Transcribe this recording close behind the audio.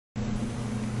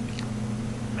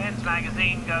Men's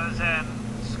Magazine goes in.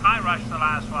 Sky Rush, the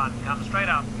last one, comes straight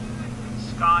up.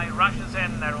 Sky rushes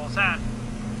in, they're all set.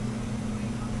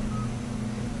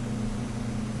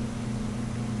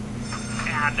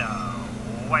 And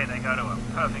away they go to a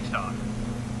perfect start.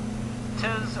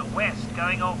 Tis West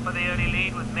going off for the early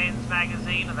lead with Men's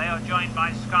Magazine, and they are joined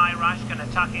by Sky Rush, going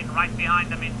to tuck in right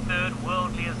behind them in third.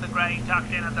 Worldly as the grey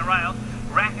tucked in at the rail.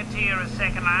 Racketeer is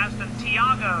second last, and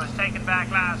Tiago is taken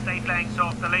back last, 8 lengths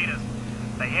off the leaders.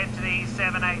 They head to the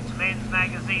 7/8, Men's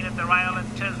Magazine at the rail,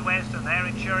 and Tis West, and they're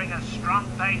ensuring a strong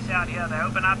pace out here. They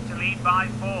open up to lead by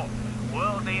 4.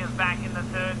 Worldly is back in the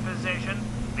third position,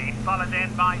 being followed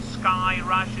then by Sky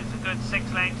Rush, is a good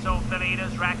 6 lengths off the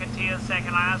leaders. Racketeer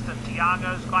second last, and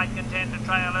Tiago's quite content to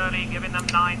trail early, giving them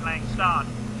 9 lengths start.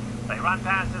 They run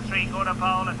past the 3/4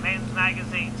 pole, and Men's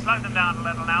Magazine slow them down a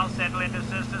little now, settle into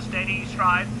sister steady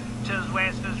stride. Tis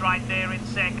West is right there in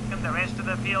second, the rest of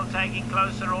the field taking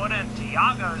closer order, and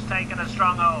Tiago's taken a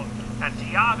strong hold. And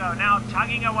Tiago now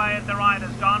tugging away at the right,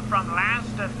 has gone from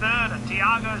last to third, and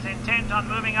Tiago's intent on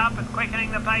moving up and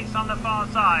quickening the pace on the far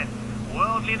side.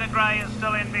 Worldly the grey is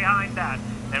still in behind that.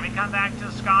 Then we come back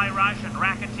to Sky Rush, and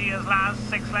Racketeer's last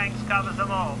 6 lengths covers them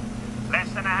all. Less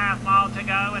than a half mile to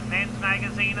go, and Men's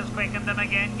Magazine has quickened them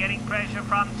again, getting pressure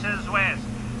from Tis West.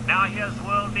 Now here's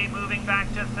Worldly moving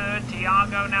back to third.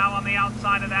 Tiago now on the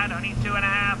outside of that, only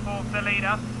 2.5 off the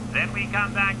leader. Then we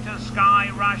come back to Sky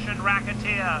Rush and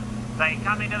Racketeer. They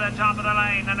come into the top of the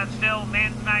lane, and it's still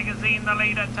Men's Magazine the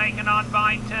leader, taken on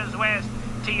by Tis West.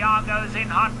 Tiago's in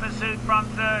hot pursuit from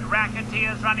third.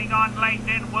 Racketeer's running on late,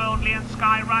 then Worldly and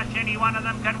Sky Rush. Any one of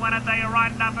them can win it. They are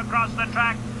right up across the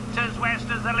track. Tis West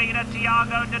is the leader.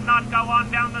 Tiago did not go on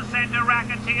down the centre.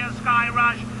 Racketeer, Sky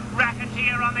Rush.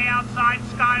 Racketeer on the outside.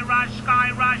 Sky Rush,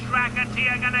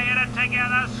 Racketeer going to hit it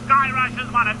together. Sky Rush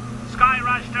has won it. Sky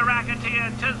Rush to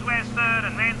Racketeer. Tis West third,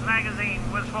 and Men's Magazine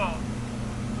was fourth.